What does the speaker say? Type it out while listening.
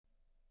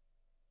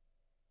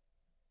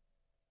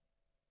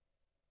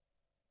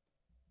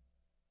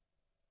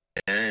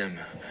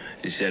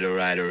He said, all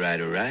right, all right,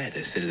 all right.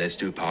 I said, let's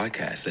do a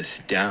podcast. Let's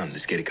sit down.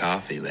 Let's get a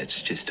coffee.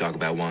 Let's just talk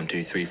about 1,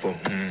 2, 3, 4.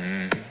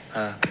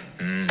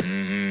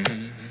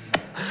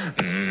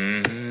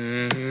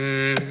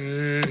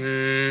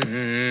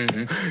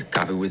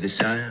 Coffee with the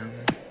Sam.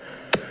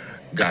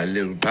 Got a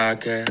little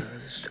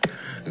podcast.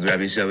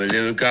 Grab yourself a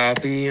little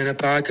coffee and a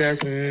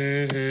podcast.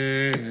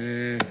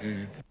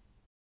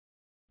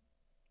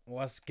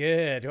 What's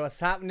good? What's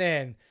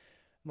happening?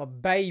 My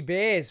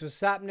babies, what's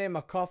happening?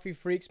 My coffee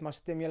freaks, my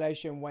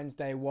stimulation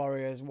Wednesday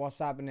warriors, what's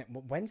happening?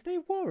 Wednesday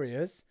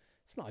warriors?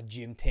 It's not a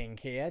gym thing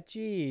here,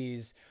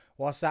 jeez.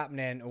 What's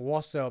happening?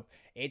 What's up?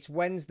 It's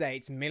Wednesday,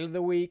 it's middle of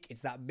the week,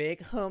 it's that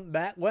big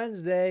humpback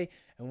Wednesday,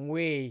 and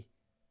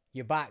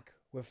you're back,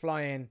 we're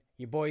flying,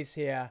 your boys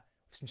here,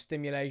 with some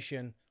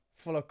stimulation,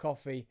 full of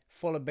coffee,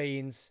 full of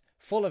beans,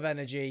 full of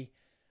energy.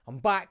 I'm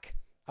back,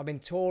 I've been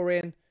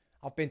touring,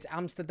 I've been to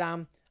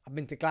Amsterdam, I've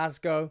been to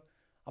Glasgow,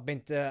 I've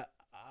been to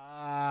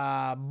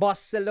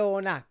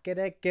Barcelona,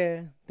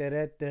 been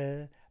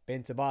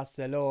to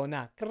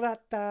Barcelona,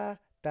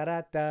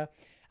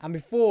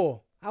 and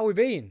how we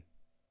been?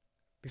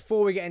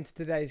 Before we get into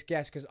today's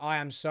guest, because I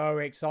am so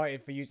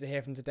excited for you to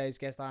hear from today's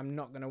guest, I'm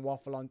not going to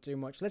waffle on too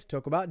much. Let's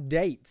talk about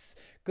dates,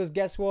 because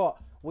guess what?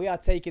 We are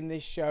taking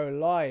this show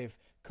live,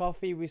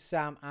 Coffee with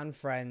Sam and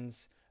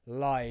Friends,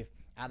 live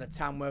at the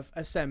Tamworth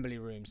Assembly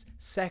Rooms,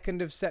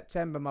 2nd of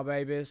September, my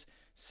babies,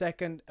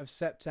 2nd of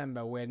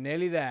September, we're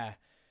nearly there.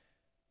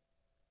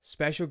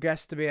 Special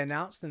guests to be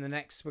announced in the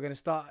next, we're going to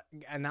start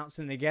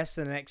announcing the guests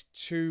in the next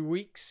 2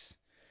 weeks.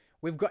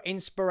 We've got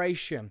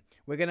inspiration.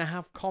 We're going to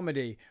have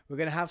comedy. We're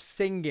going to have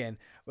singing.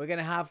 We're going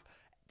to have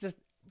just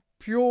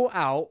pure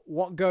out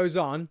what goes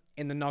on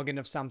in the noggin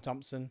of Sam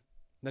Thompson,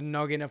 the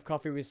noggin of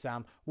Coffee with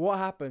Sam. What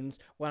happens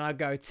when I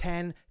go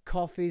 10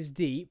 coffees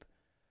deep,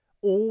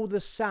 all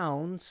the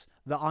sounds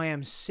that I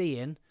am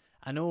seeing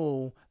and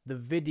all the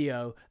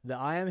video that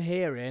I am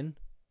hearing,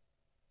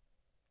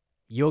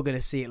 you're going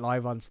to see it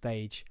live on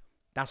stage.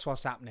 That's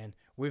what's happening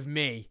with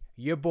me,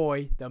 your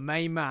boy, the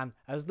main man,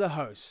 as the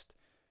host.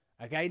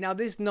 Okay, now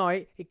this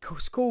night,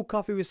 it's called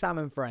Coffee with Sam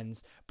and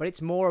Friends, but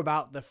it's more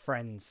about the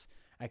friends.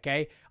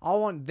 Okay, I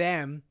want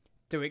them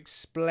to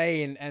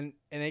explain and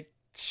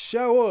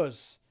show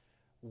us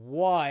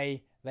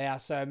why they are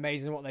so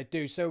amazing what they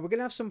do. So we're going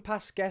to have some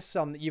past guests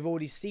on that you've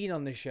already seen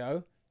on the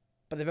show,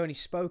 but they've only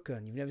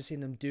spoken. You've never seen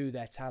them do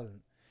their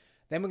talent.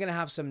 Then we're going to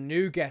have some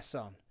new guests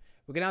on.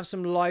 We're going to have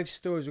some live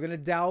stories. We're going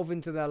to delve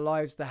into their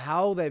lives, to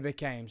how they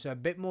became. So a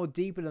bit more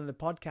deeper than the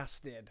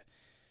podcast did.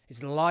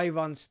 It's live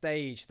on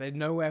stage. There's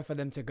nowhere for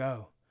them to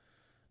go.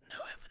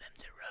 Nowhere for them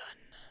to run.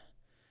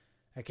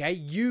 Okay?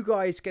 You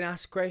guys can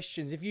ask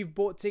questions. If you've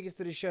bought tickets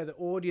to the show, the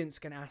audience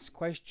can ask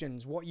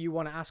questions. What you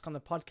want to ask on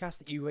the podcast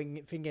that you were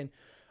thinking,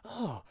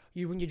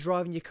 when you're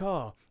driving your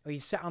car or you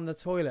sat on the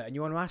toilet and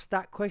you want to ask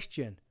that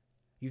question.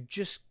 You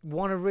just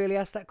want to really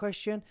ask that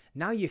question?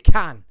 Now you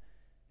can.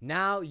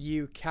 Now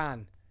you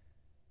can.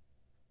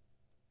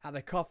 At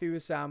the Coffee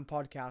with Sam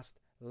podcast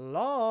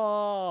live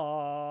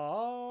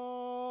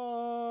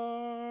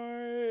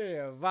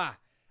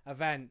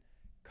event,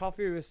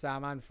 Coffee with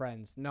Sam and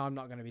Friends. No, I'm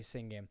not going to be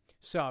singing.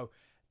 So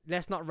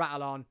let's not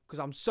rattle on, because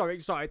I'm so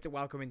excited to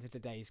welcome into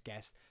today's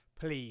guest.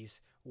 Please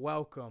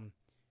welcome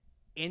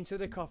into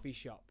the coffee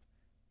shop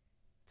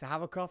to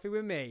have a coffee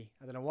with me.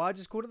 I don't know why I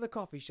just called it the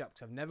coffee shop,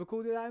 because I've never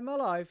called it that in my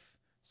life.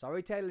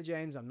 Sorry, Taylor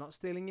James, I'm not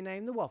stealing your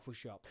name, the waffle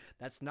shop.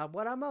 That's not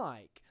what I'm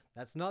like.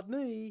 That's not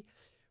me.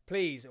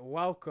 Please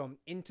welcome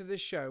into the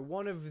show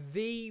one of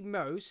the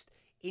most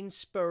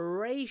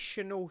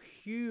inspirational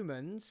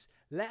humans,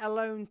 let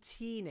alone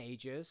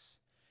teenagers,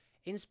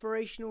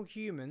 inspirational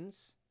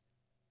humans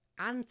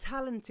and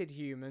talented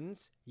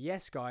humans.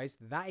 Yes, guys,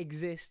 that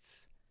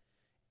exists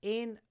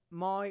in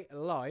my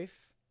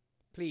life.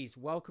 Please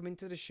welcome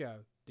into the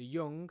show the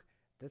young,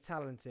 the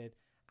talented,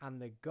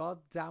 and the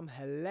goddamn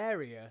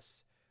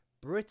hilarious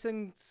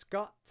Britain's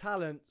Got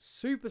Talent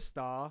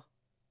superstar,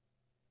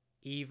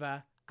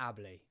 EVA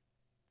ABLEY.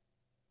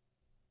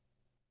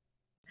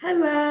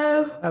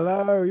 Hello.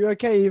 Hello, you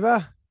okay,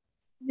 Eva?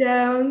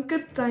 Yeah, I'm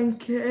good,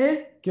 thank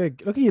you.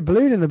 Good. Look at your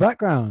balloon in the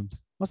background.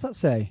 What's that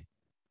say?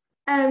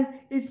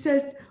 It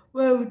says,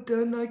 well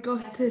done, I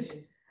got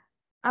it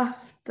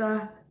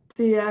after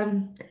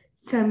the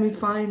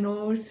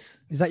semi-finals.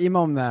 Is that your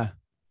mum there?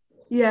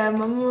 Yeah,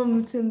 my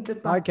mum's in the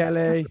back. Hi,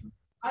 Kelly.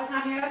 Hi,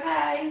 Sam, you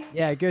okay?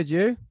 Yeah, good,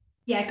 you?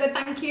 Yeah, good,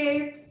 thank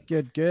you.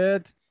 Good,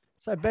 good.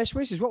 So, best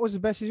wishes. What was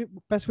the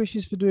best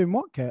wishes for doing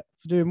what, Kat?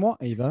 For doing what,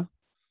 Eva?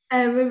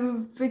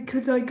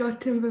 Because I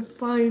got in the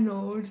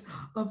finals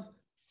of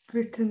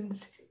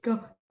Britain's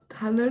Got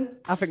Talent.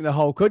 I think the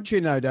whole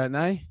country know, don't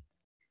they?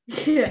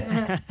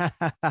 Yeah.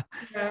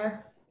 Yeah.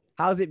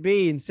 How's it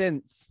been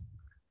since?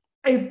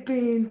 It's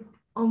been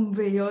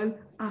unreal,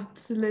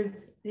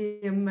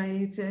 absolutely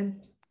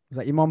amazing. Was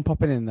that your mum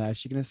popping in there? Is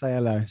she going to say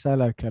hello? Say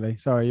hello, Kelly.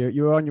 Sorry,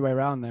 you were on your way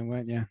around then,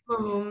 weren't you? My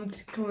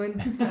mum's coming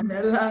to say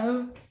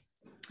hello.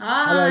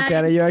 Hi. Hello,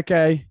 Kelly. You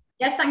okay?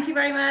 Yes, thank you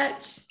very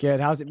much. Good.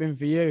 How's it been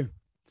for you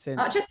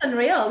since. Just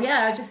unreal,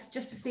 yeah. Just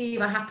to see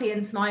her happy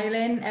and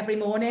smiling every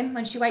morning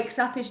when she wakes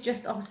up is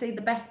just obviously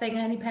the best thing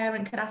any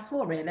parent could ask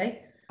for, really.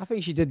 I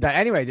think she did that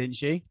anyway, didn't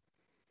she?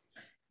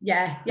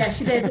 Yeah,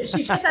 she did.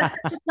 She just had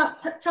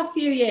such a tough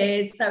few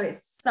years, so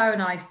it's so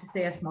nice to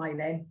see her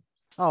smiling.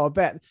 Oh, I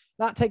bet.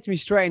 That takes me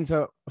straight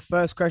into the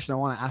first question I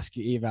want to ask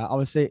you, Eva.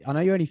 Obviously, I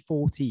know you're only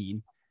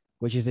 14,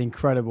 which is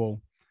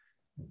incredible.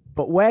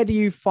 But where do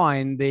you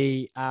find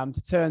the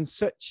to turn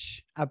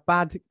such a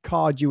bad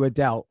card you were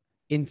dealt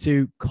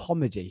into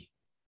comedy?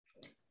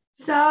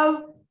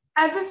 So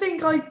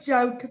everything I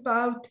joke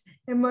about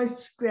in my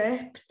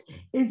script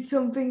is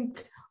something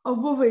I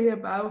worry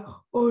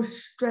about or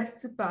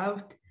stress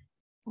about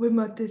with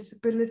my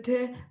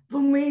disability.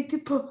 For me to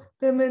put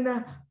them in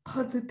a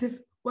positive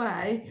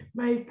way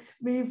makes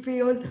me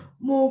feel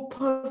more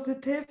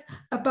positive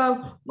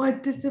about my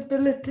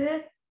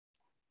disability.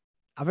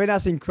 I think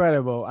that's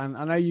incredible. And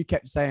I know you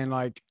kept saying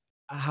like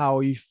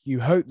how you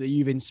hope that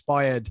you've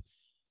inspired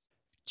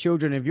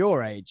children of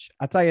your age.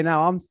 I tell you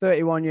now, I'm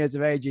 31 years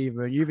of age,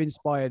 Eva, and you've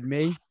inspired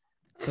me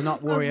to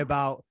not worry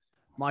about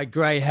my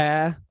grey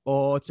hair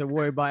or to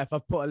worry about if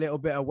I've put a little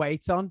bit of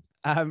weight on.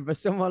 For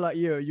someone like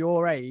you at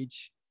your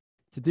age,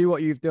 to do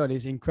what you've done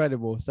is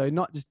incredible. So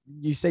not just,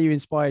 you say you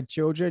inspired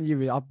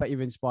children, I bet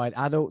you've inspired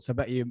adults. I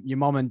bet your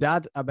mom and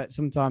dad, I bet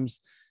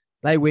sometimes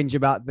they whinge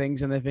about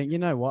things and they think, you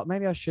know what,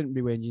 maybe I shouldn't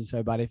be whinging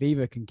so bad. If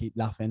Eva can keep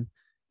laughing,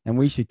 then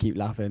we should keep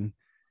laughing.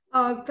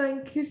 Oh,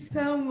 thank you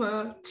so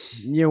much.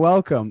 You're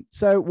welcome.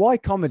 So why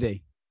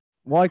comedy?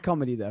 Why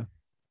comedy though?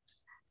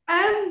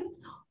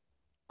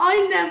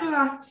 I never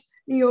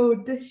actually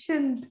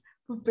auditioned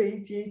for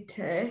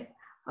BGT.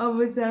 I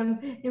was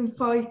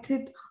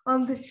invited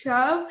on the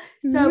show.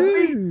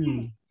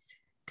 So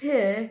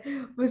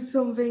BGT was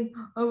something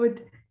I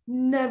would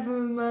never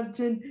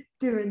imagine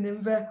doing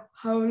in the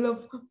whole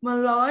of my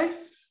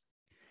life.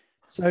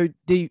 So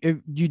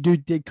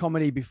did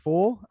comedy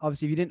before?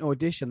 Obviously, if you didn't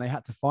audition, they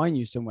had to find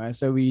you somewhere.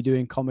 So were you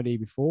doing comedy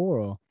before,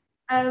 or?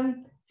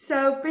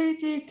 So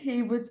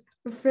BGT was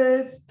the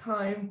first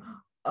time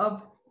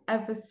I've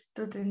ever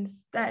stood on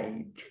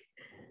stage.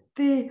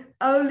 The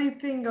only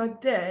thing I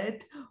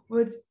did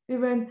was we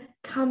went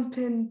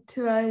camping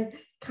to a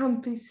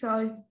camping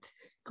site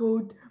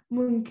called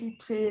Monkey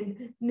Tree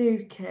in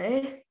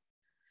Newquay,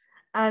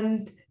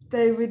 and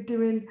they were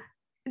doing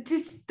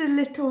just a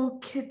little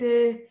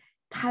kiddie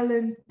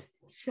talent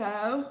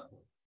show.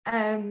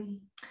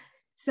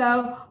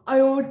 So I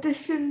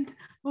auditioned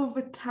for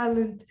the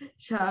talent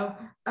show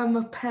and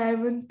my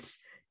parents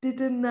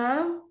didn't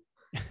know,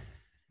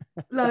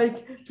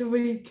 like the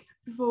week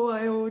before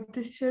I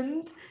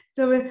auditioned.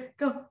 So we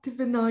got to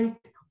the night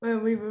where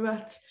we were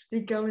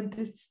actually going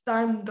to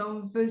stand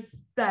on the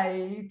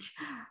stage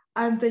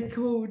and they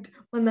called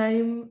my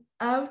name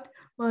out.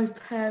 My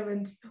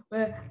parents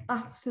were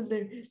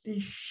absolutely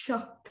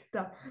shocked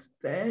at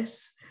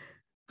this.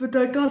 But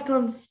I got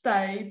on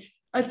stage,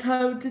 I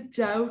told a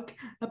joke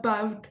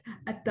about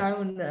a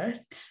donut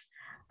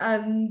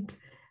and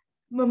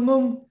my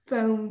mum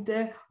filmed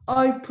it.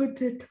 I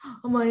put it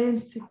on my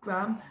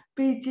Instagram.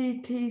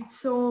 BGT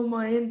saw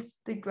my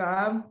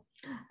Instagram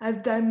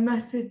and then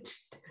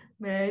messaged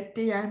me,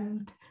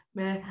 DM'd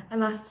me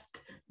and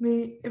asked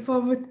me if I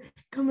would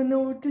come and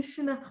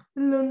audition at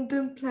the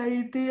London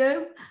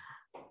Palladium.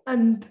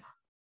 And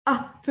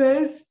at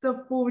first I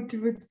thought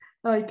it was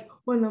like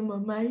one of my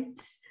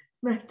mates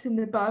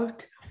messing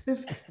about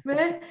with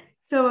me.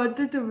 So I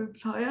didn't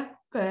reply at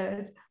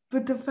first,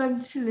 but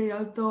eventually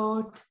I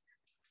thought,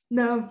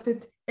 no,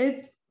 but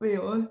it's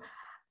real.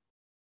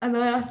 And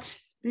I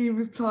actually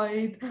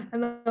replied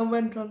and I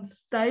went on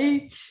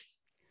stage.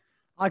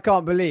 I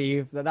can't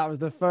believe that was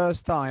the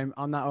first time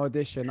on that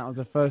audition. That was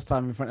the first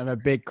time in front of a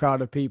big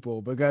crowd of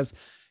people, because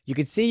you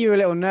could see you were a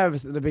little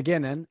nervous at the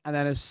beginning. And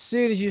then as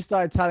soon as you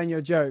started telling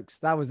your jokes,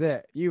 that was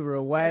it. You were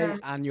away. Yeah.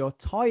 And your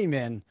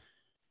timing,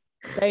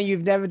 saying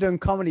you've never done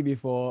comedy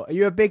before. Are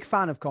you a big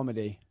fan of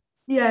comedy?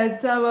 Yeah,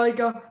 so I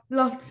got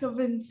lots of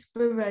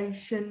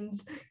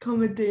inspirations,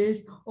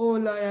 comedies,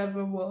 all I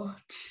ever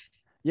watch.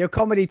 Your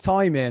comedy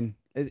timing,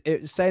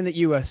 it's saying that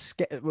you were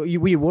scared. Were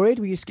you worried?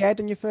 Were you scared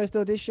on your first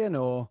audition,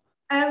 or?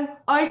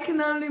 I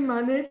can only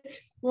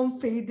manage one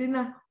feeling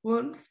at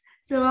once.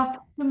 So at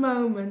the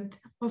moment,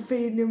 my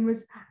feeling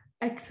was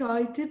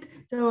excited.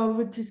 So I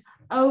was just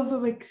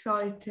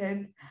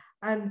overexcited.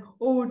 And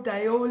all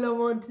day, all I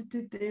wanted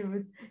to do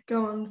was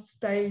go on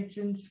stage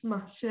and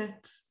smash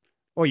it.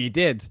 Oh, you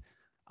did.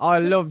 I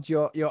loved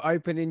your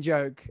opening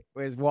joke.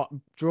 Was what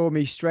drew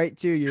me straight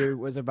to you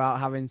was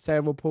about having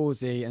cerebral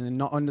palsy and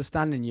not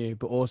understanding you,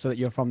 but also that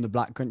you're from the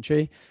Black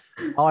Country.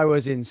 I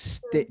was in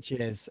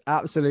stitches,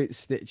 absolute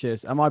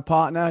stitches. And my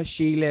partner,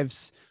 she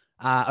lives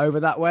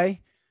over that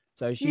way,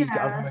 so she's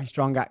got a very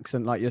strong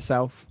accent like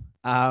yourself.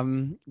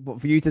 But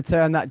for you to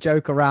turn that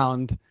joke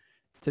around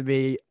to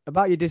be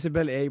about your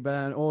disability, but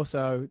then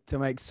also to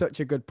make such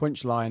a good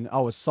punchline,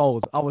 I was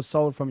sold. I was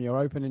sold from your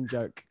opening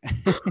joke.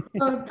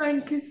 Oh,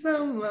 thank you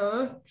so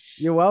much.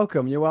 You're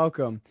welcome. You're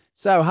welcome.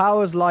 So how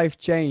has life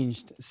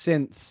changed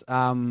since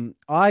I'll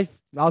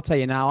tell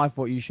you now, I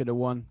thought you should have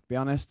won, to be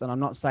honest. And I'm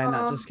not saying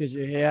that just Oh, because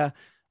you're here.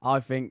 I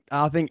think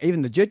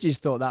even the judges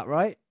thought that,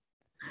 right?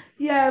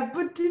 yeah,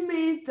 but to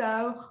me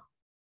though,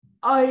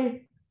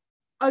 I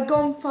I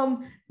gone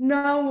from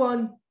no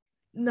one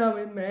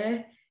knowing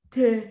me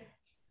to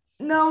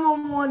no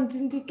one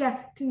wanting to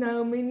get to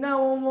know me,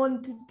 no one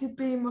wanted to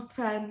be my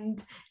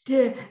friend,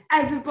 to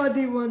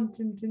everybody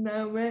wanting to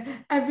know me,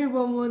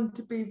 everyone wanted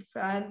to be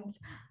friends.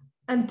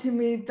 And to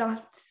me,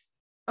 that's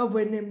a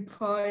winning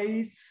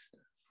prize.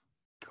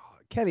 God,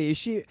 Kelly, is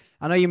she?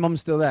 I know your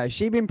mum's still there. Has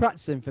she been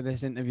practicing for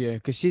this interview?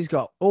 Because she's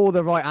got all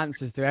the right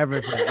answers to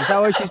everything. Is that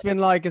what she's been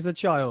like as a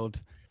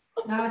child?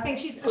 No, I think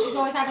she's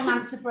always had an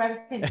answer for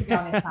everything, to be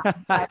honest.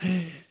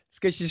 It's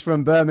because she's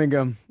from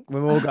Birmingham.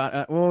 We've always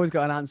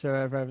got an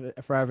answer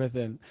for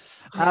everything.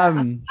 Yeah,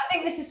 I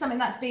think this is something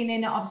that's been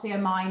in obviously her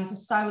mind for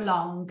so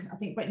long. I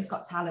think Britain's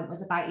Got Talent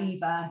was about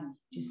Eva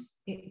just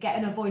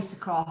getting her voice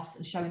across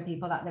and showing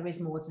people that there is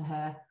more to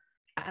her.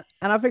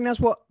 And I think that's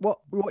what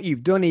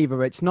you've done,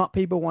 Eva. It's not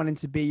people wanting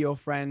to be your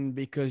friend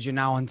because you're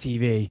now on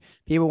TV.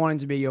 People wanting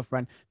to be your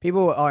friend.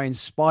 People are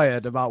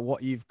inspired about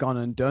what you've gone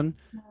and done.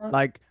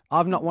 Like,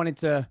 I've not wanted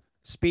to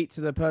speak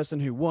to the person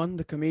who won,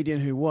 the comedian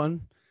who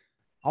won.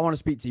 I want to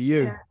speak to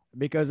you Yeah.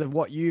 because of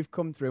what you've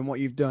come through and what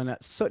you've done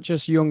at such a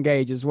young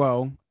age as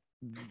well.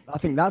 I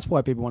think that's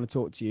why people want to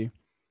talk to you.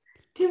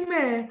 To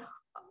me,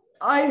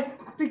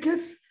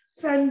 because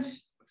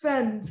friends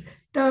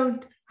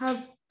don't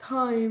have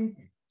time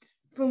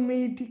for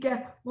me to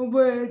get my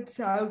words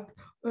out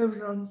whereas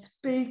I'm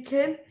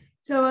speaking.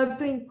 So I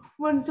think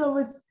once I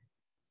was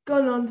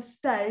gone on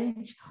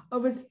stage, I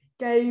was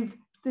gave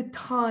the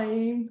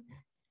time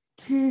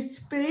to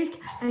speak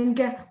and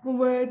get my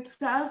words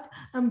out.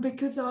 And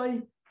because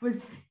I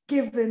was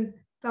given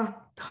that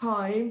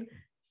time,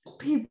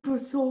 people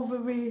saw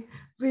the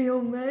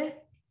real me.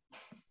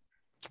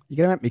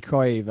 You're gonna make me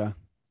cry, Eva.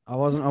 I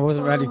wasn't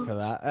ready for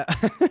that.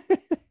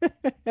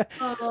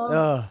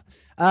 Oh,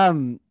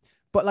 Oh.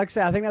 But like I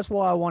say, I think that's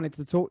why I wanted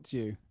to talk to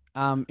you.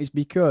 Is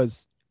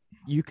because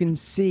you can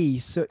see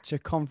such a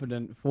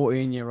confident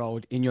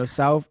 14-year-old in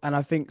yourself. And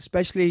I think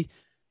especially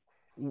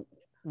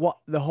what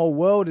the whole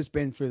world has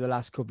been through the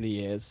last couple of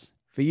years,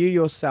 for you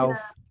yourself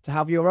to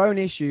have your own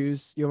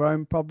issues, your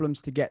own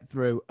problems to get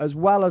through, as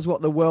well as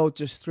what the world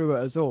just threw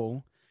at us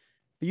all,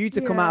 for you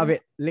to come out of yeah.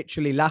 it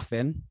literally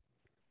laughing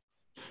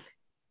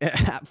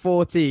at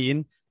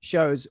 14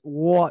 shows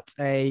what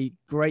a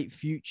great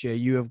future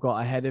you have got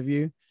ahead of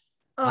you.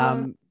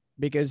 Oh,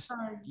 Because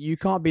thanks. you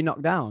can't be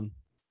knocked down.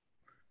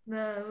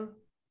 No.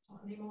 Not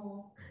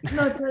anymore.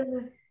 Not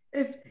only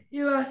if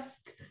you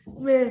asked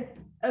me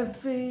a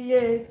few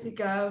years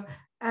ago,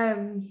 I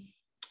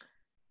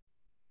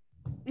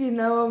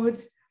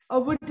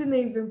wouldn't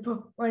even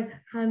put my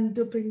hand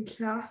up in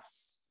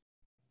class.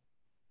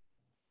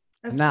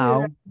 I feel like,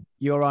 Now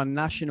you're on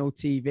national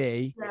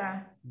TV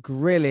yeah.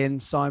 grilling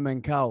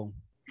Simon Cowell.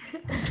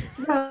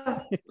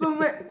 So for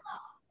me,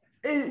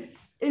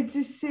 it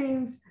just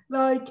seems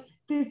like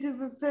this is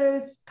the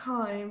first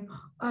time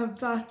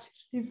I've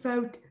actually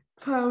felt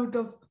proud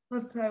of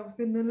myself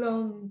in a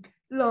long,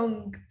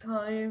 long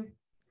time.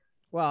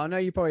 Well, I know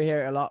you probably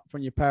hear it a lot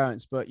from your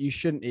parents, but you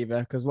shouldn't either,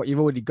 because what you've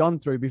already gone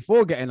through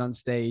before getting on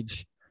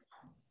stage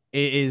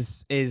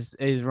is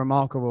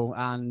remarkable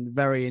and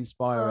very Uh,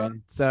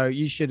 inspiring. So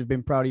you should have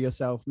been proud of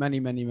yourself many,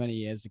 many, many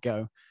years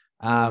ago.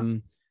 uh,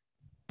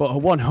 But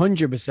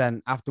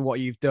 100% after what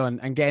you've done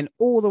and getting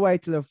all the way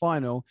to the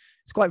final,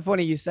 it's quite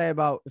funny you say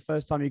about the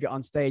first time you got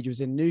on stage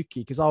was in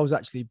Newquay, because I was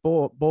actually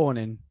born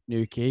in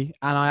Newquay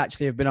and I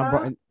actually have been on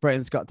uh,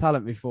 Britain's Got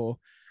Talent before.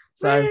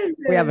 So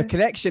we have a really?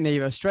 connection,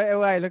 Eva, straight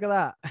away. Look at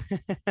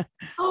that.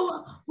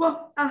 Oh,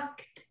 what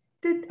act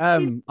did he?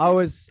 I'm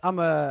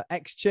a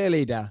ex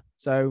cheerleader,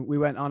 so we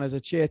went on as a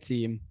cheer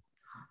team.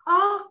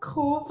 Oh,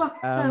 cool. That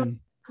sounds Um,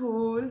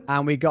 cool.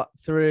 and we got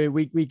through.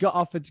 We got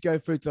offered to go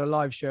through to the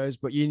live shows,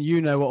 but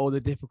you know what all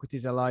the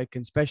difficulties are like,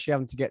 and especially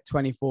having to get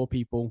 24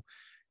 people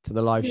to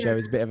the live Yeah, show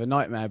is a bit of a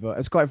nightmare. But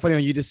it's quite funny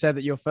when you just said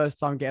that your first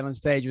time getting on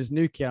stage was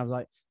Newquay. I was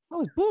like, I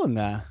was born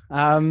there.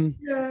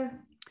 yeah.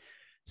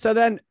 So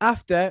then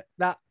after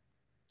that,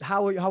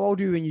 how old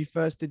were you when you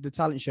first did the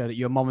talent show that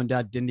your mom and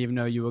dad didn't even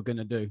know you were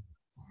gonna do?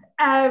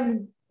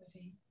 Um,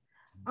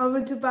 I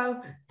was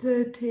about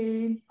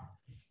 13.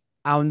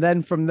 And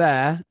then from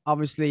there,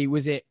 obviously,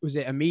 was it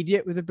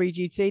immediate with the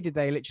BGT? Did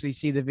they literally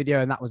see the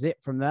video and that was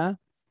it from there?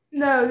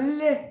 No,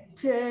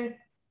 literally.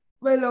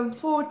 Well, I'm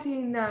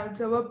 14 now,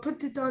 so I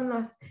put it on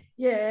last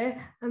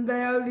year and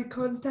they only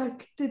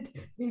contacted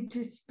me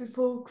just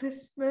before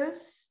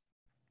Christmas.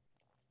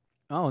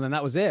 Oh, and then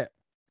that was it.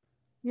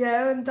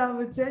 Yeah, and that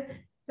was it.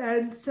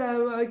 Then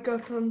so I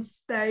got on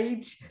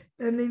stage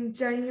then in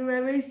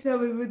January,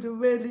 so it was a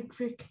really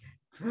quick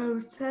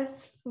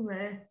process for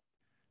me.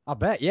 I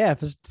bet, yeah,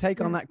 for to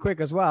take on Yeah. that quick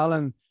as well.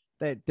 And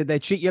did they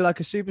treat you like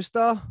a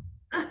superstar?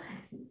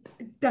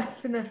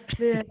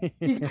 Definitely.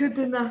 You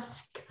couldn't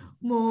ask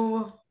more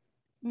Was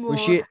more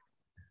she a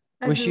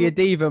everyone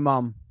diva,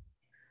 mom?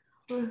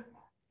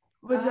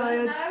 but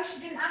No, she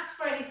didn't ask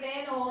for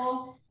anything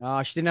or.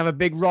 She didn't have a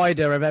big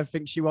rider of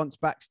everything she wants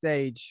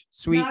backstage.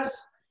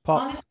 Sweets,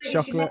 pop, Honestly,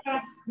 chocolate.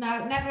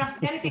 Never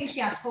asked. The only thing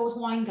she asked for was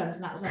wine gums,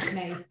 and that was up to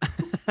me.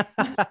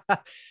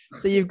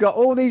 So you've got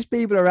all these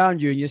people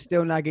around you and you're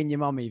still nagging your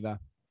mum, Eva.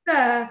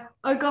 yeah,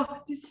 I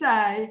got to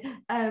say,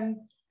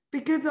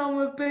 because I'm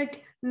a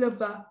big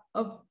lover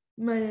of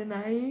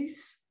mayonnaise.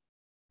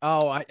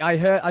 Oh,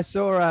 I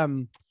saw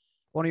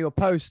one of your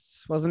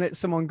posts, wasn't it?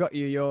 Someone got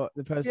you,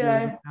 the person who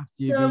was looking after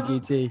you, So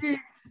VGT.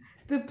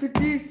 the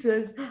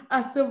producers,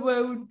 after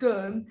well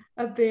done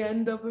at the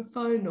end of the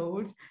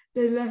finals,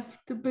 they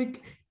left a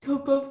big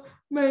tub of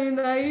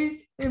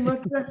mayonnaise in my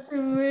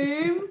dressing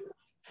room.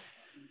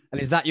 And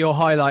is that your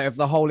highlight of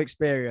the whole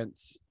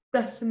experience?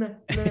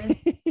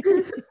 Definitely.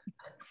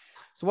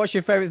 So what's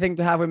your favorite thing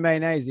to have with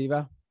mayonnaise,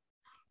 Eva?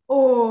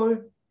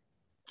 Or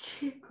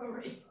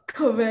Curry.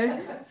 curry.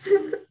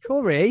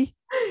 Curry?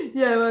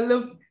 Yeah, I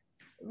love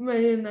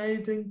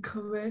mayonnaise and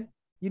curry.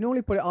 You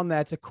normally put it on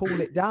there to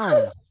cool it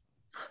down,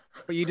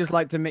 but you just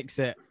like to mix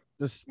it.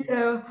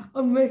 Yeah,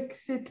 I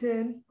mix it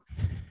in.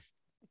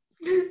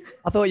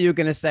 I thought you were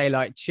going to say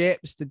like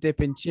chips to dip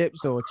in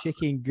chips or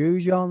chicken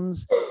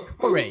goujons.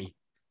 Curry.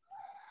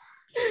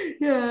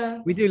 Yeah.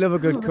 We do love a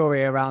good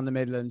curry around the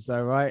Midlands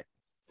though, right?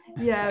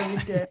 Yeah, we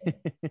do.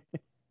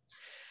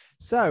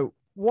 So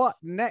what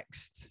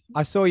next?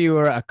 I saw you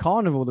were at a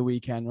carnival the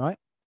weekend, right?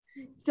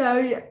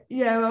 So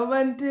yeah, I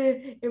went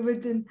to, it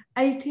was an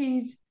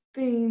 80s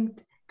themed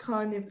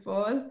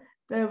carnival.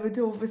 There was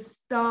all the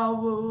Star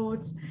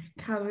Wars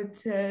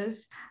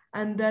characters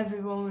and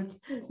everyone was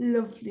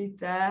lovely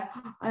there.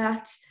 I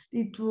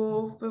actually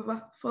drove the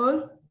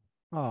raffle.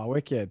 Oh,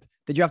 wicked.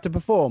 Did you have to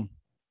perform?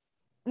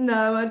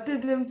 No, I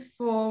didn't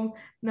perform.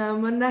 No,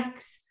 my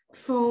next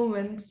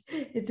performance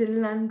is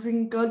in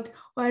Landring God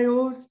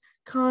Wales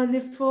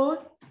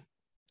Carnival.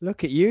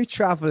 Look at you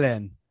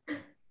traveling.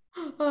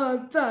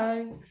 Oh,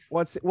 thanks.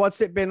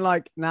 What's it been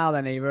like now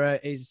then, Eva?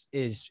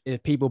 Is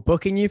people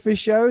booking you for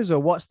shows, or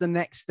what's the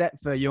next step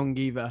for young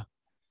Eva?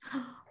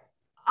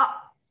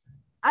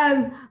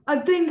 I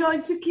think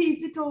I should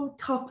keep it all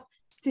top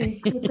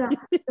secret at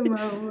the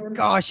moment.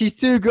 Gosh, she's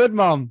too good,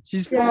 Mom.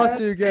 She's far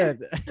too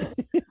good.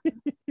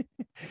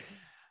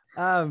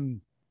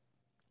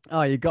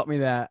 Oh, you got me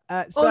there.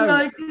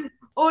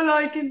 All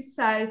I can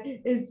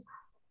say is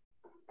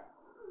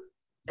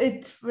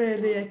it's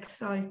really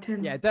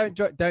exciting. Yeah, don't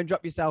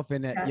drop yourself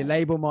in it. Yeah. Your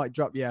label might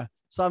drop you.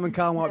 Simon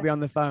Cowell might be on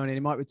the phone and he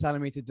might be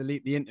telling me to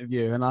delete the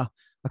interview, and I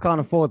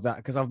can't afford that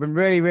because I've been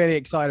really, really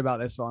excited about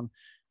this one.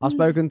 I've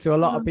spoken to a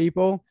lot of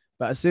people,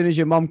 but as soon as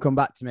your mom come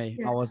back to me,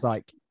 I was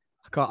like,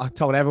 I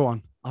told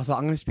everyone. I was like,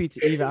 I'm going to speak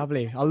to Eva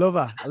ABLEY. I love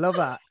her.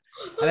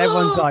 And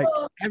everyone's like,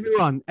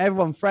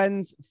 everyone,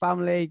 friends,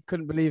 family,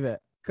 couldn't believe it.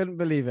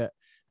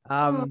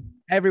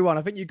 Everyone,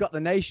 I think you got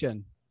the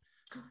nation.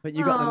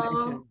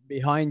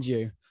 Behind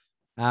you.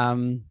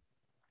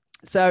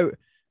 So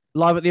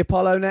live at the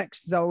Apollo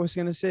next. Is that what we're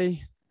going to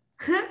see?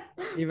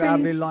 Eva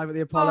ABLEY live at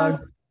the Apollo.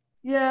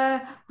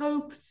 Yeah,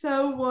 hope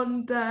so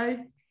one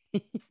day.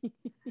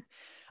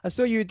 I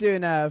saw you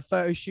doing a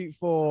photo shoot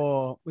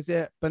for, was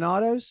it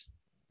Bernardo's?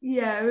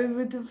 Yeah, we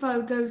were the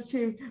photo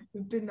shoot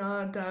with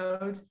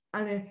Bernardo's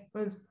and it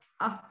was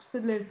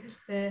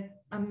absolutely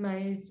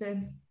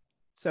amazing.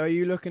 So are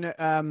you looking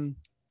at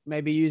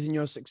maybe using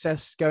your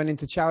success going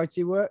into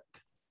charity work?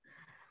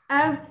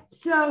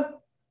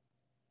 So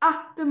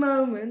at the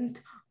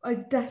moment, I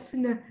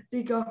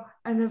definitely got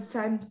an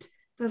event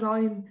that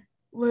I'm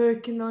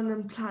working on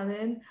and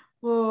planning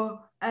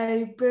for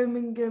a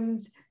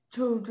Birmingham's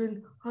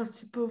Children's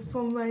Hospital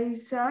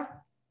fundraiser.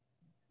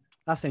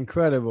 That's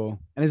incredible.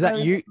 And is that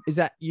you? Is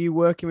that you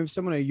working with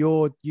someone,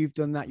 or you've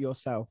done that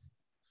yourself?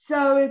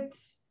 So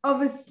it's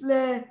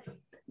obviously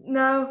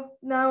now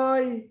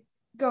I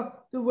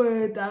got the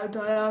word out.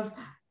 I have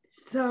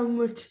so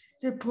much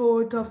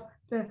support of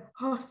the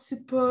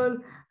hospital,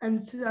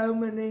 and so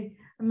many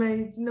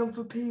amazing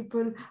other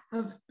people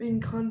have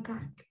been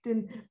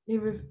contacting me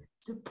with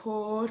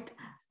support.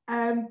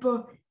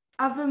 But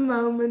at the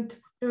moment,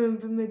 we're in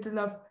the middle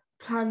of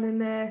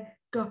planning it.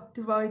 Got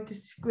to write a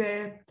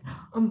script.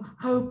 I'm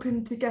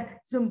hoping to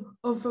get some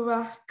other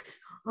acts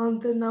on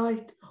the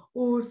night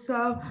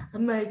also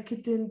and make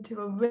it into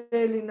a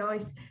really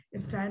nice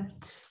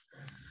event.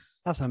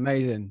 That's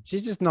amazing.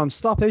 She's just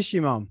non-stop, is she,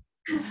 Mom?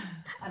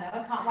 I know,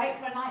 I can't wait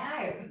for a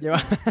night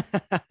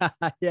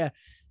out. Yeah.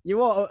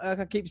 You are, like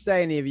I keep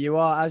saying, Eva, you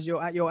are, as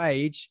you're at your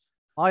age,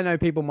 I know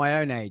people my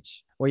own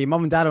age. Well, your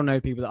mum and dad will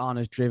know people that aren't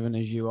as driven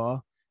as you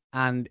are.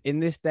 And in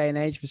this day and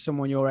age, for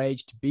someone your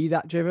age to be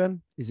that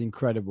driven is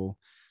incredible.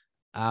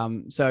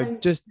 So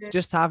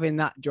just having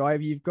that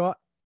drive you've got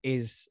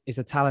is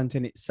a talent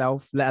in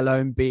itself, let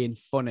alone being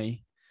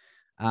funny.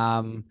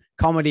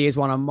 Comedy is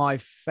one of my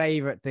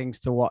favorite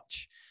things to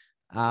watch.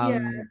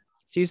 So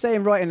you're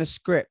saying writing a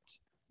script.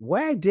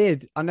 I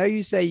know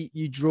you say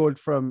you drawed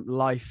from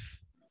life.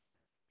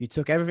 You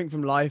took everything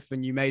from life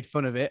and you made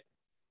fun of it.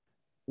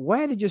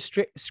 Where did your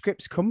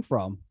scripts come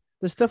from?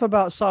 the stuff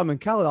about Simon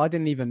Cowell I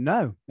didn't even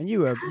know, and you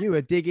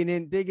were digging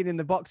in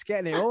the box,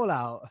 getting it all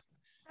out.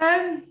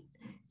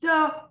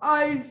 So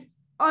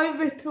I've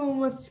written all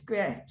my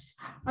scripts.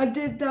 I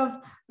did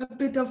have a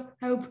bit of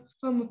help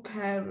from my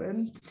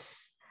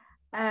parents,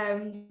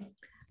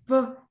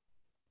 but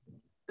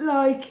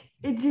like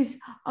it just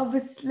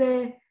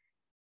obviously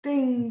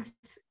things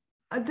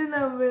I don't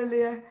know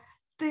really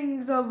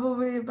things I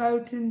worry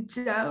about in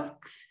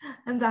jokes,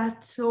 and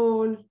that's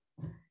all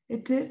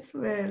it is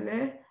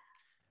really.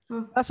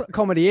 That's what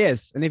comedy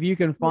is, and if you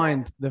can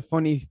find the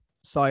funny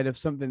side of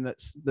something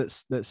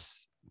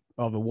that's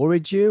either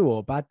worried you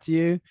or bad to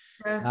you,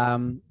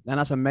 and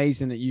that's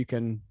amazing that you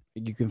can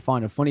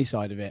find a funny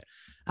side of it.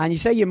 And you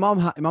say your mom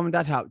and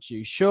dad helped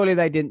you. Surely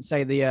they didn't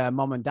say the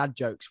mom and dad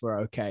jokes were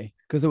okay,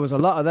 because there was a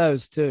lot of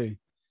those too.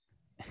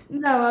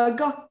 No, I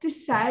got to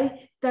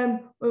say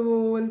them were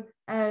all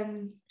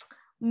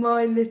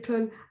my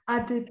little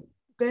added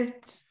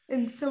bits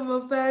in some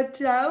of their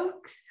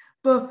jokes,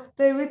 but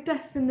they were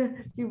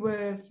definitely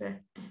worth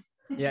it.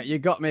 Yeah, you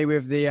got me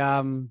with the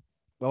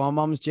well, my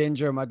mom's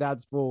ginger and my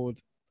dad's bald.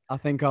 I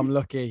think I'm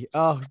lucky.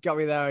 Oh, got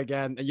me there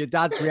again. And your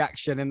dad's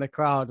reaction in the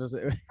crowd, was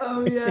it?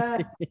 Oh yeah,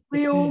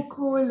 we all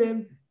call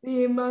him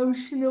the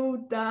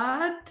emotional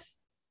dad.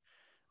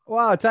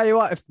 Well, I'll tell you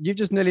what, if you've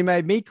just nearly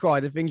made me cry,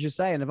 the things you're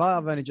saying. If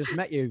I've only just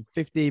met you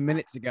 15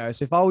 minutes ago,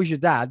 so if I was your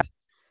dad,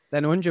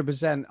 then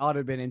 100% I'd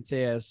have been in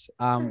tears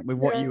with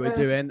what you were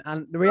doing.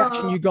 And the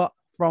reaction you got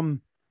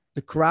from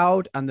the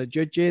crowd and the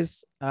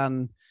judges,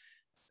 and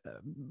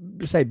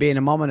say being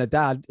a mom and a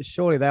dad,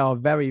 surely they are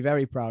very,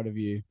 very proud of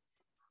you.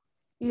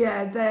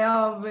 Yeah, they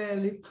are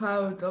really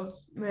proud of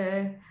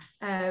me.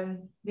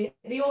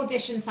 The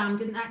audition, Sam,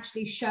 didn't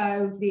actually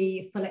show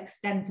the full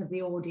extent of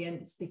the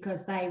audience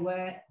because they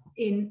were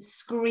in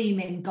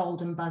screaming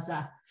golden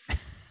buzzer.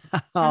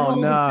 Oh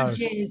no.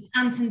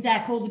 Ant and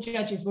Dec, all the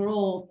judges were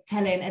all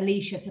telling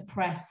Alicia to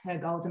press her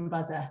golden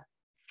buzzer.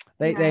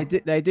 They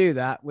do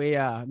that. We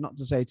not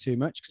to say too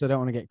much because I don't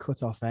want to get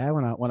cut off air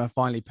when I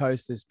finally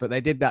post this, but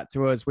they did that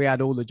to us. We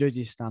had all the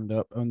judges stand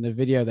up, and the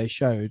video they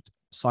showed,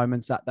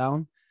 Simon sat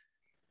down.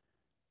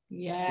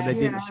 Yeah, but they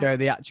didn't show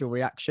the actual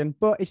reaction.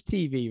 But it's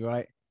TV,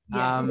 right?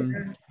 Yeah.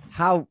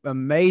 How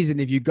amazing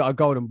if you got a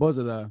golden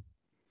buzzer though.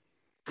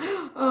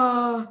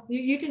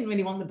 You didn't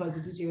really want the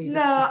buzzer, did you?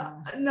 Either?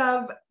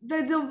 No.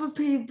 There's other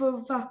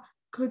people that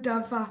could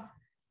have a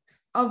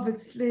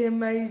obviously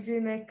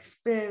amazing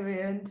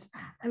experience,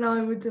 and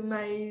I was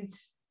amazed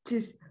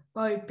just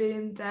by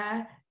being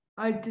there.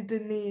 I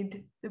didn't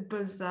need the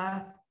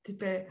buzzer to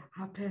be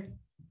happy.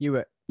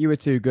 You were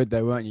too good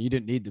though, weren't you? You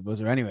didn't need the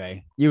buzzer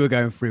anyway. You were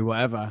going through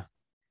whatever.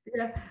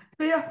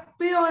 Yeah,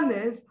 be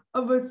honest,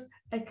 I was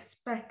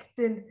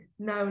expecting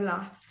no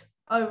laughs.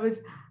 I was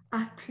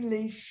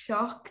actually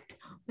shocked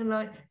when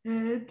I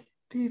heard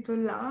people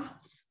laugh.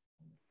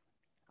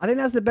 I think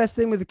that's the best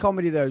thing with the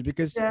comedy though,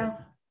 because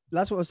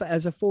that's what I was saying.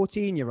 As a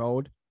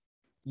 14-year-old,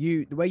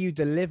 the way you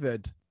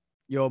delivered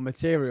your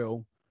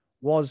material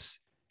was,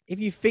 if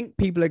you think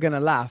people are going to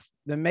laugh,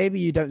 then maybe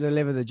you don't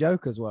deliver the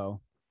joke as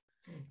well.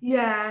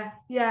 Yeah.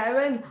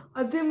 And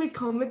I think with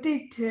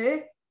comedy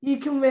too, you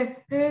can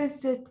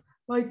rehearse it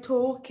by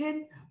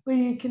talking, but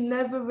you can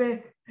never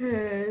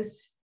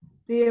rehearse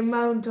the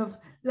amount of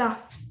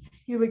laughs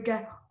you would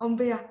get on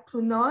the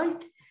actual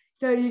night.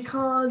 So you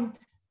can't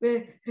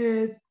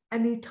rehearse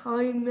any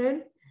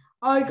timing.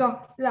 I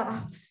got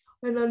laughs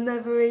when I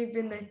never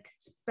even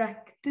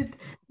expected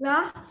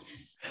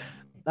laughs.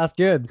 That's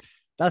good.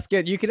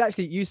 You could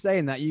actually, you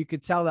saying that, you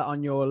could tell that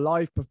on your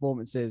live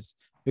performances,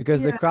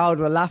 because the crowd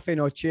were laughing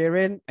or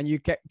cheering, and you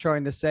kept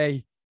trying to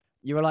say,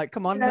 you were like,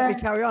 come on, let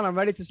me carry on. I'm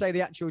ready to say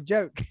the actual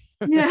joke.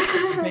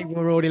 Yeah. People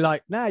were already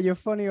like, nah, you're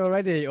funny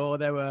already. Or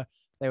they were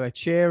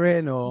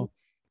cheering,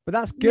 but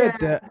that's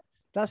good.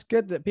 That's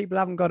good that people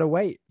haven't got to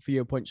wait for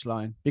your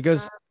punchline,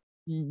 because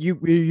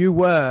you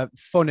were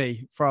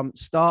funny from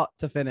start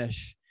to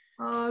finish.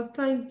 Oh,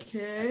 thank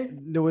you.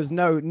 There was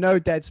no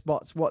dead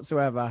spots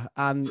whatsoever.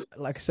 And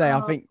like I say,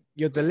 I think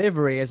your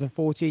delivery as a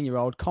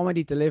 14-year-old,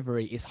 comedy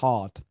delivery is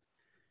hard.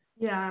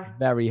 Yeah.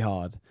 Very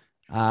hard.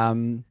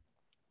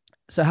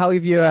 So how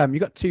have you you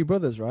got 2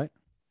 brothers, right?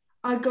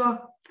 I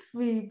got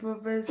 3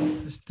 brothers.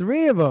 There's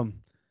 3 of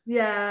them.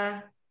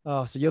 Yeah.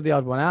 Oh, so you're the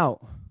odd one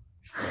out.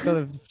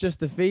 Just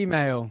the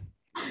female.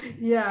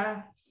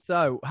 Yeah.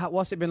 So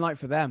what's it been like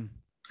for them?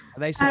 Are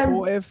they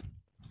supportive?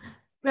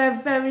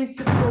 They're very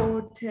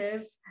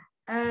supportive.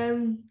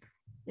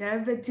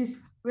 They're just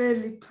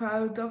really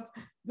proud of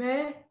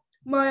me.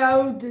 My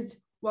oldest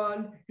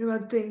one, who I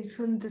think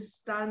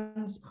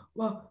understands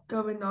what's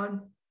going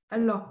on a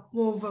lot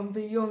more than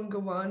the younger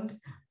ones.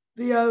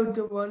 The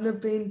older one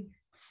have been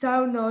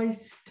so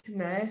nice to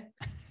me.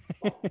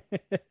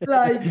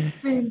 Like,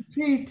 been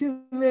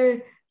treating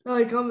me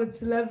like I'm a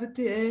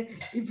celebrity.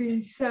 He's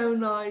been so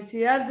nice.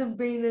 He hasn't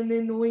been an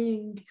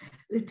annoying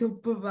little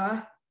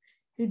brother.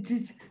 He's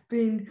just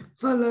been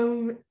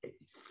following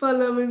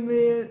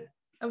me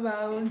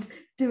around,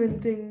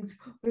 doing things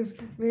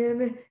with me,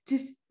 and it's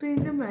just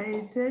been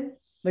amazing.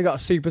 They got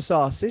a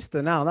superstar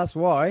sister now, that's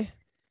why.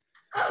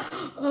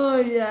 Oh,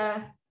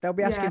 yeah. They'll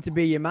be asking Yeah. to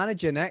be your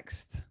manager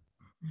next.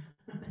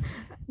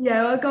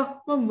 Yeah, I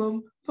got my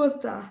mum for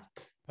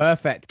that.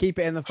 Perfect. Keep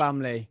it in the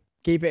family.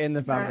 Keep it in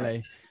the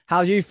family.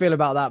 How do you feel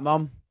about that,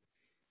 Mum?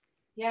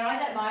 Yeah, I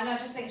don't mind. I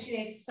just think she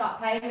needs to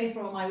start paying me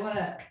for all my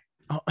work.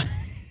 Oh.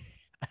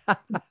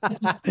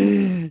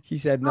 She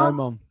said no,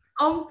 Mum.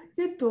 I'm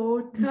your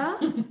daughter.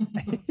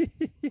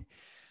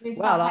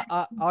 Well,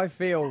 I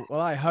feel,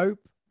 well, I hope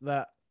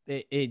that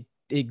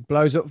it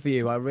blows up for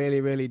you. I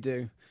really, really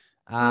do.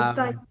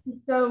 Thank you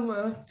so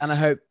much. And I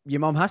hope your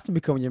mom has to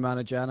become your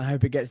manager, and I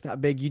hope it gets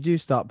that big. You do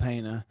start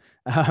paying her.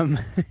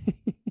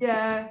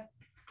 Yeah.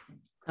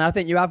 And I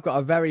think you have got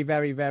a very,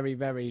 very, very,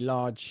 very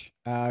large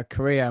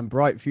career and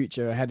bright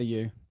future ahead of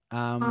you.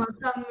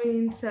 That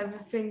means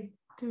everything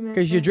to me.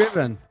 Because you're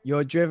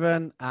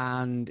driven,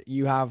 and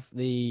you have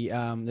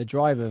the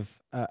drive of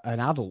an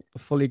adult, a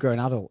fully grown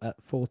adult at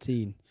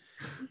 14.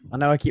 I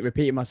know I keep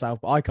repeating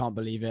myself, but I can't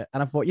believe it.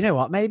 And I thought, you know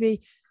what?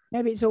 Maybe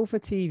it's all for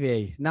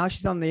TV. Now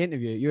she's on the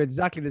interview. You're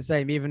exactly the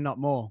same, even not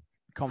more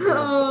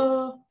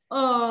confident.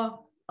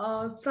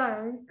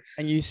 Thanks.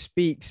 And you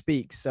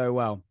speak so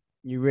well.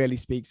 You really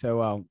speak so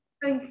well.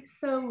 Thank you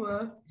so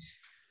much.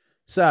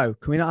 So,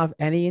 can we not have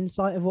any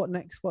insight of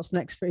what's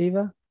next for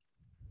Eva?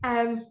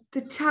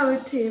 The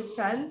charity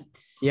event.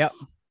 Yep.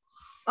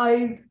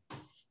 I've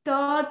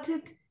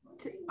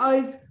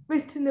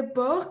written a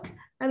book,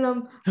 and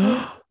I'm going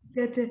to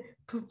get it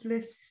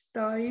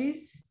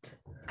publicized.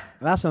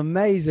 That's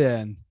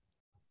amazing.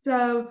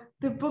 So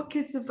the book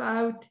is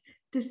about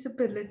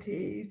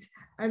disabilities,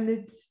 and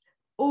it's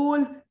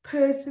all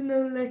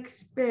personal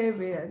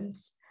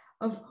experience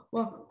of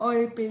what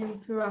I've been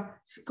through at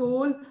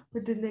school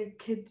within a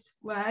kid's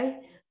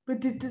way,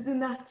 but it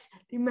doesn't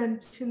actually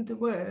mention the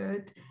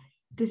word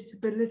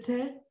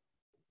disability.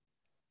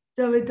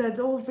 So it has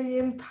all the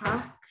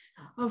impacts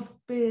of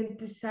being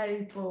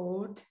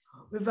disabled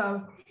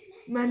without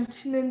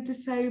mentioning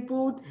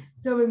disabled,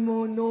 so we're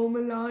more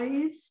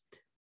normalised.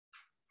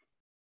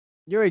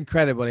 You're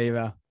incredible,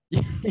 Eva.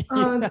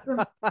 Oh,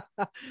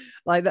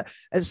 Like that.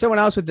 And someone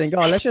else would think,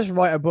 oh, let's just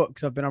write a book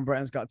because I've been on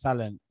Britain's Got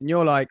Talent. And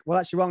you're like, well,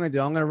 actually, what I'm going to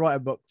do, I'm going to write a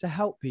book to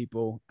help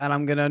people, and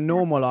I'm going to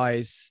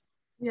normalize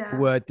the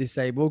word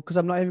disabled because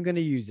I'm not even going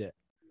to use it.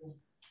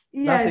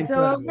 That's Yeah,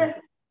 so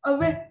incredible. I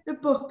read the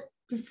book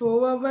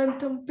before I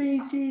went on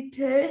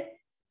BGT.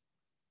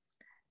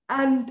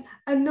 And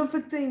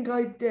another thing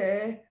I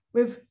do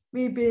with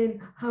me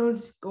being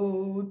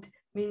homeschooled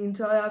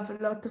means I have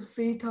a lot of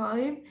free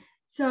time.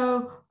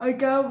 So I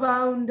go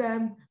around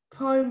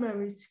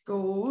primary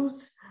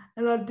schools,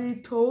 and I do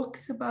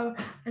talks about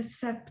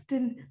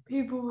accepting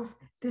people with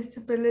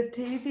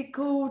disabilities. It's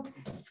called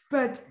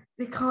Spread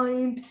the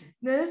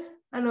Kindness,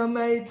 and I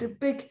made a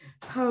big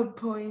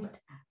PowerPoint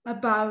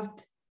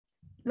about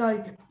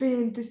like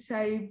being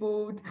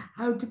disabled,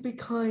 how to be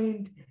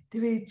kind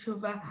to each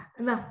other,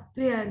 and at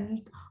the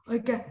end I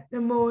get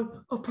them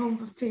all up on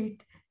the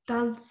feet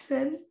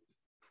dancing.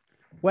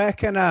 Where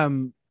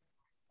can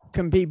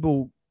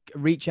people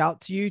reach out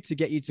to you to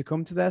get you to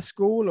come to their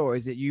school, or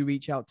is it you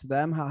reach out to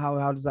them?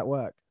 How does that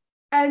work?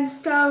 And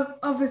so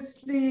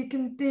obviously you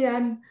can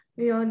DM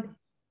me on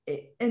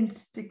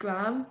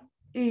Instagram,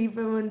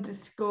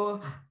 EVA_ABLEY,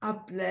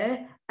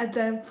 and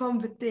then from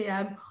the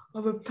DM I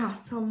will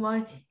pass on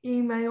my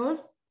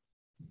email.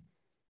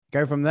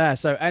 Go from there.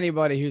 So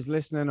anybody who's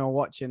listening or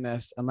watching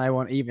this and they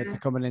want Eva to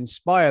come and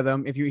inspire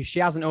them, she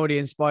hasn't already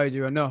inspired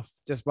you enough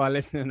just by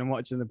listening and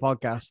watching the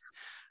podcast,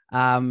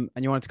 and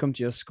you want to come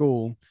to your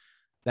school,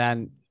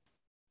 then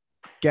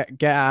get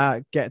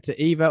to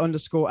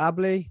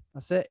EVA_ABLEY.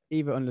 That's it,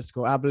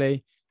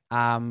 EVA_ABLEY,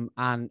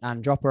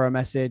 and drop her a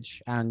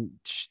message. And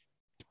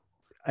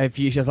if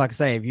you just, like I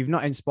say, if you've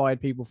not inspired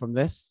people from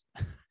this,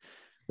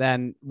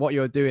 then what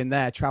you're doing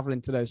there,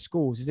 traveling to those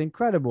schools, is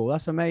incredible.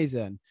 That's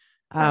amazing.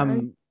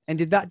 And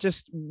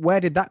where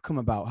did that come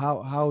about?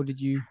 How did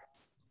you?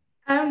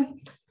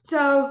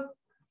 So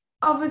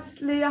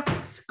obviously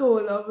at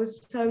school I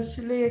was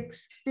socially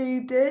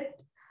excluded,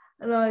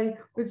 and I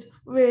was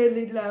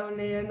really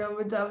lonely, and I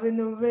was having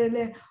a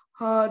really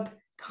hard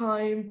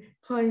time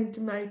trying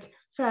to make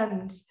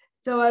friends.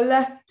 So I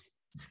left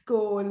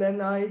school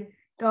and I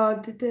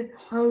started a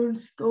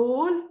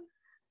homeschool,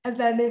 and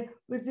then it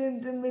was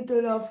in the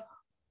middle of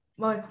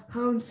my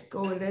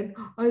homeschooling,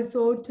 I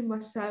thought to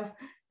myself,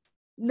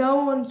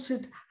 no one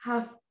should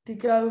have to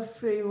go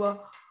through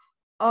what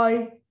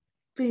I've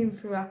been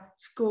through at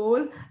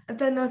school. And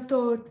then I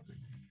thought,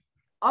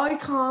 I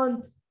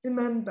can't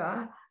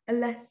remember a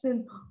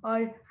lesson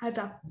I had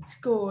at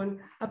school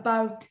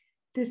about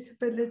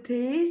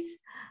disabilities.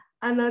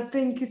 And I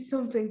think it's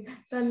something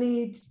that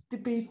needs to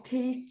be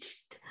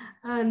taught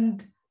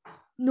and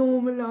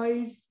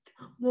normalised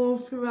more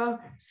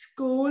throughout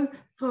school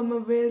from a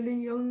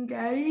really young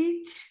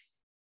age.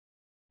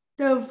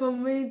 So for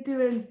me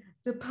doing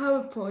the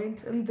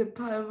PowerPoint, and the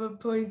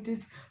PowerPoint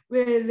is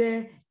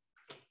really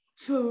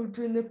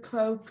children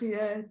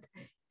appropriate.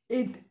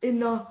 It's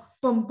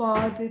not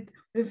bombarded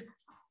with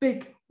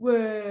big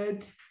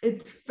words.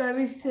 It's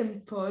very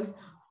simple,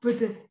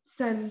 but it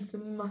sends a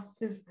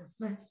massive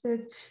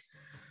message.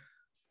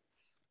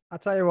 I'll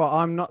tell you what,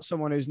 I'm not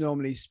someone who's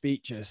normally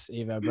speechless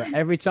either, but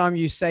every time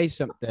you say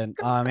something,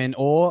 I'm in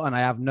awe and I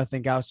have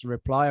nothing else to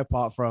reply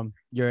apart from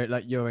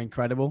you're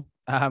incredible.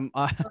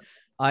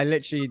 I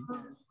literally,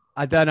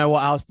 I don't know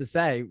what else to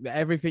say.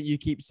 Everything you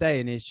keep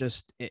saying is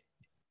just,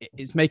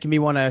 it's making me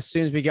want to, as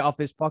soon as we get off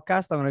this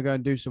podcast, I'm going to go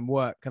and do some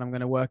work, and I'm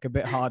going to work a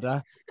bit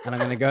harder, and I'm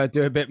going to go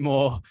do a bit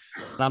more,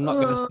 and I'm not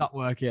going to stop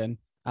working.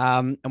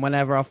 And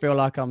whenever I feel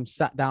like I'm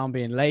sat down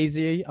being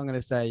lazy, I'm going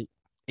to say,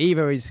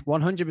 Eva is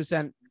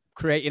 100%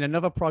 creating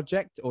another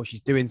project, or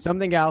she's doing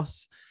something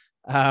else.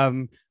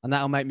 And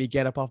that'll make me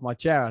get up off my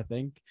chair, I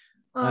think.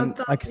 And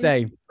like I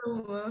say,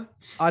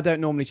 I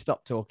don't normally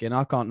stop talking.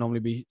 I can't normally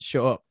be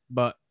shut up,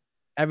 but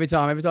every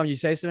time you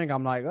say something,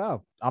 I'm like,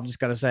 oh, I'm just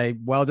going to say,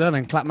 well done,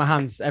 and clap my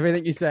hands,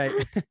 everything you say.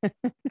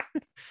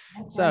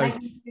 So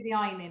do the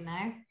ironing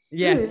now.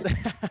 Yes.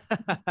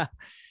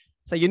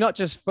 So you're not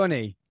just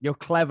funny, you're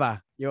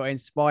clever, you're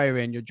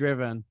inspiring, you're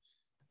driven.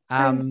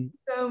 Thank you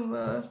so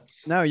much.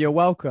 No, you're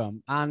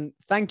welcome. And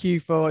thank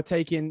you for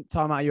taking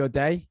time out of your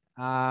day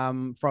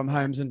from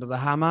Homes Under the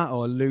Hammer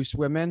or Loose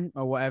Women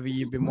or whatever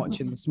you've been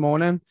watching this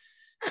morning.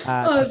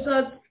 That's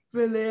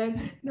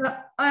brilliant. No,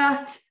 I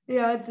actually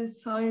had a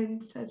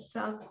science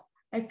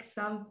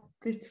exam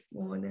this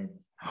morning.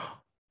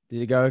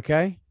 Did it go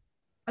okay?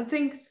 I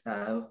think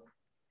so.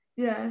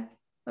 Yeah,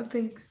 I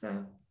think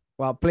so.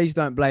 Well, please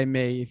don't blame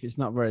me if it's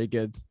not very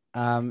good.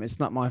 It's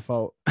not my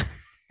fault.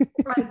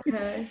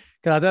 Okay.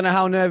 Because I don't know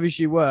how nervous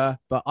you were,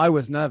 but I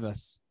was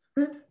nervous.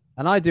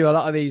 And I do a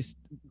lot of these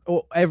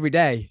every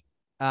day.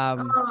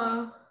 But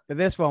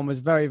this one was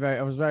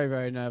I was very,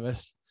 very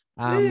nervous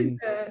to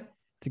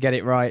get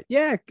it right.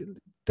 Yeah,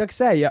 like I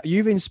say,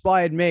 you've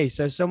inspired me.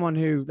 So someone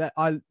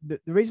the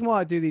reason why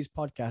I do these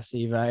podcasts,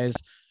 Eva, is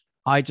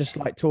I just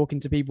like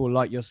talking to people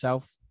like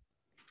yourself.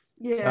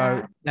 Yeah.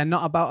 So they're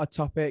not about a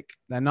topic.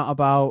 They're not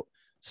about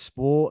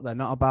sport. They're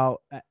not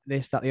about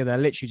this, that, the other. They're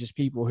literally just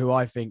people who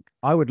I think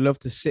I would love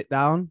to sit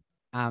down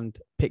and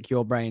pick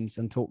your brains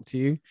and talk to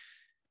you,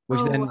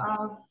 which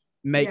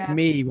make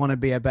me want to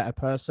be a better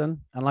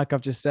person. And like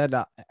I've just said,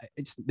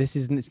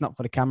 it's not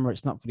for the camera.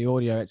 It's not for the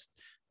audio. It's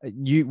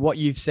what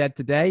you've said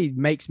today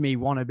makes me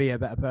want to be a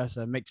better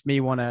person, makes me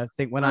want to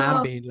think when I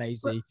am being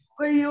lazy.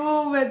 Well, you're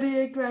already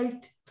a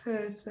great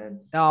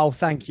person. Oh,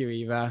 thank you,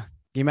 Eva.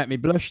 You make me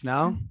blush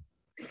now.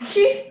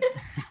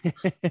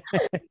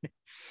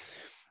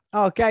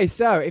 Okay,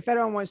 so if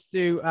anyone wants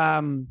to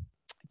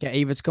get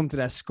Eva to come to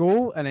their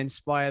school and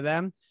inspire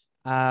them,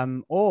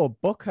 or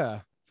book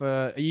her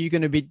do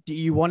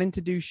you wanting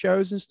to do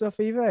shows and stuff,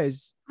 Eva?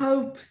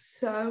 Hope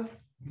so.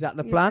 Is that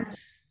the plan?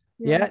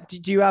 Yeah.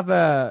 Do you have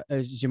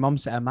has your mom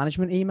set a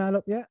management email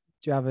up yet?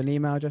 Do you have an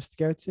email address to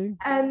go to?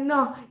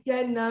 No,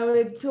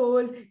 it's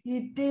all,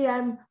 you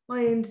DM my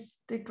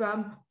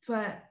Instagram,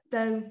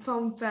 then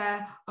from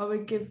there I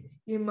will give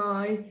you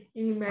my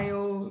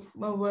email,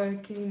 my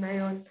work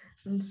email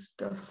and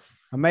stuff.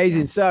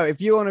 Amazing. So if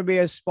you want to be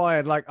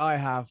inspired like I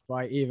have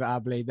by Eva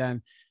ABLEY,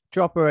 then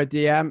drop her a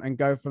DM and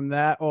go from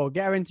there, or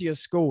get her into your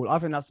school. I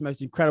think that's the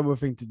most incredible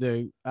thing to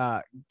do.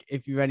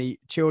 If you've any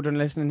children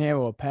listening here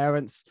or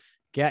parents,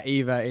 get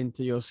Eva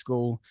into your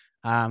school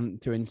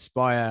to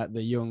inspire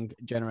the young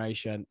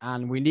generation.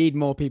 And we need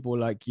more people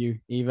like you,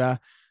 Eva,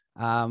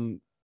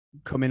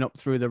 coming up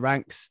through the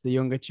ranks, the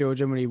younger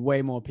children. We need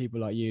way more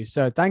people like you.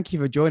 So thank you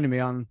for joining me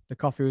on the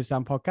Coffee with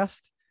Sam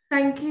podcast.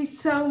 Thank you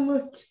so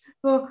much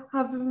for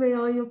having me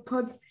on your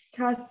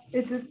podcast.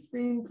 It has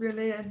been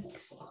brilliant.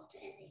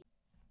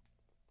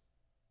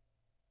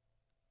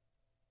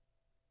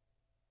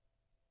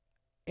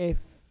 If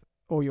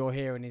all you're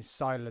hearing is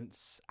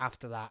silence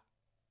after that,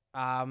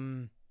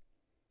 how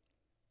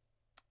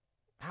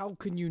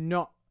can you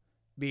not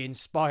be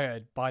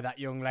inspired by that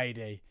young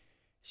lady?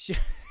 She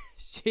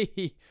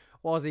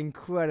was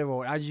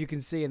incredible. As you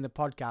can see in the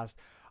podcast,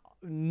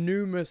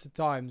 numerous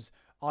times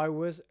I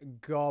was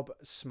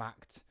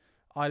gobsmacked.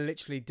 I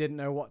literally didn't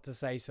know what to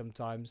say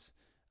sometimes.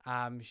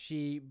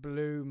 She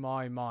blew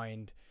my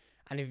mind.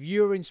 And if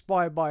you're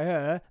inspired by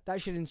her,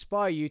 that should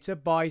inspire you to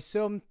buy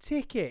some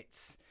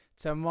tickets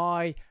to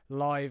my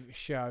live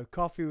show,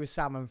 Coffee with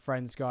Sam and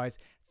Friends, guys.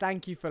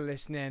 Thank you for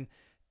listening.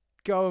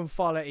 Go and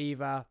follow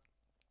Eva.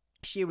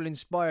 She will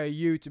inspire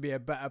you to be a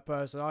better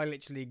person. I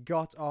literally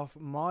got off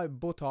my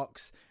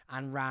buttocks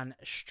and ran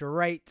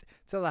straight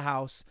to the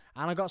house,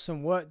 and I got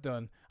some work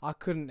done. I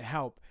couldn't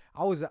help.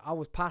 I was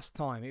past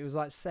time. It was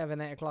like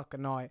 7-8 o'clock at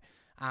night,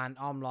 and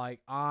I'm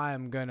like,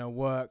 I'm gonna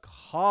work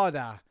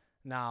harder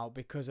now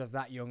because of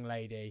that young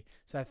lady.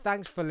 So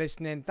thanks for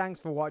listening.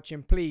 Thanks for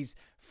watching. Please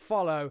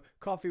follow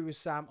Coffee with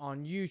Sam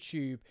on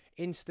YouTube,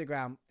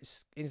 Instagram.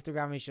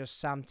 Instagram is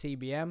just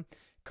SamTBM.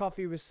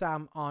 Coffee with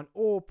Sam on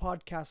all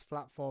podcast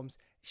platforms.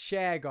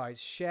 Share, guys.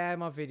 Share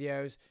my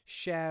videos.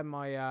 Share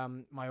my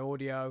my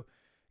audio.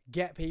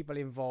 Get people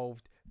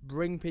involved.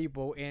 Bring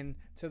people in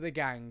to the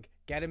gang.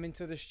 Get them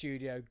into the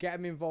studio. Get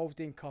them involved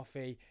in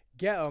coffee.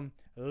 Get them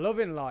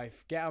loving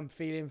life. Get them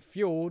feeling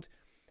fueled,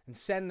 and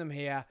send them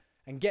here.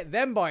 and get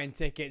them buying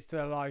tickets to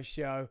the live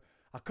show.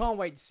 I can't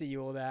wait to see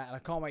you all there, and I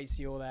can't wait to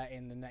see you all there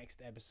in the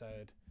next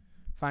episode.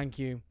 Thank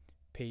you.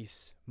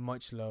 Peace.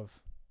 Much love.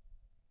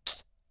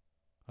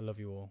 I love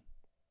you all.